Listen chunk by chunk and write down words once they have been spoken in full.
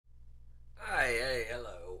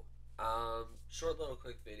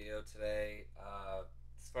quick video today.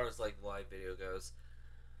 As far as like live video goes,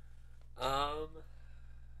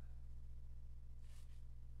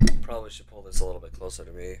 probably should pull this a little bit closer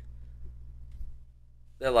to me.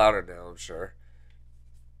 They're louder now, I'm sure.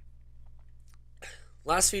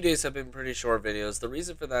 Last few days have been pretty short videos. The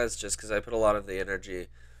reason for that is just because I put a lot of the energy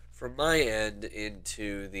from my end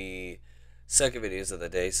into the second videos of the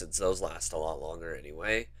day, since those last a lot longer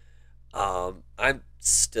anyway. I'm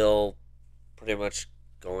still pretty much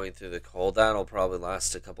going through the cold. That'll probably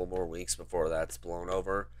last a couple more weeks before that's blown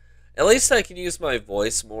over. At least I can use my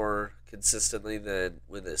voice more consistently than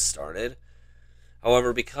when this started.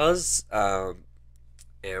 However, because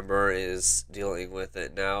Amber is dealing with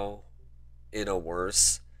it now in a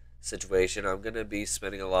worse situation, I'm going to be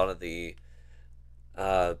spending a lot of the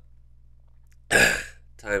uh,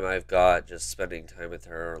 time I've got just spending time with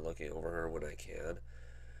her or looking over her when I can.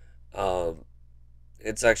 Um,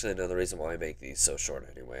 it's actually another reason why I make these so short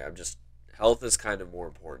anyway. Health is kind of more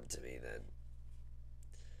important to me than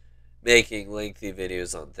making lengthy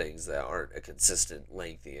videos on things that aren't a consistent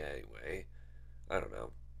lengthy anyway. I don't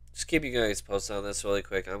know. Just keep you guys posted on this really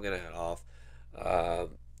quick. I'm gonna head off. I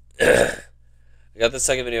got the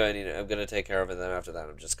second video I need. I'm gonna take care of it. Then after that,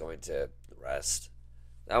 I'm just going to rest.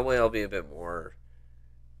 That way, I'll be a bit more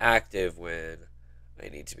active when I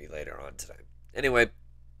need to be later on today. Anyway,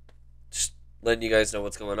 just letting you guys know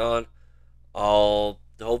what's going on. I'll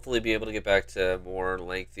hopefully be able to get back to more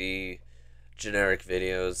lengthy generic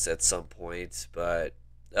videos at some point, but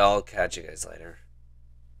I'll catch you guys later.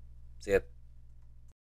 See ya.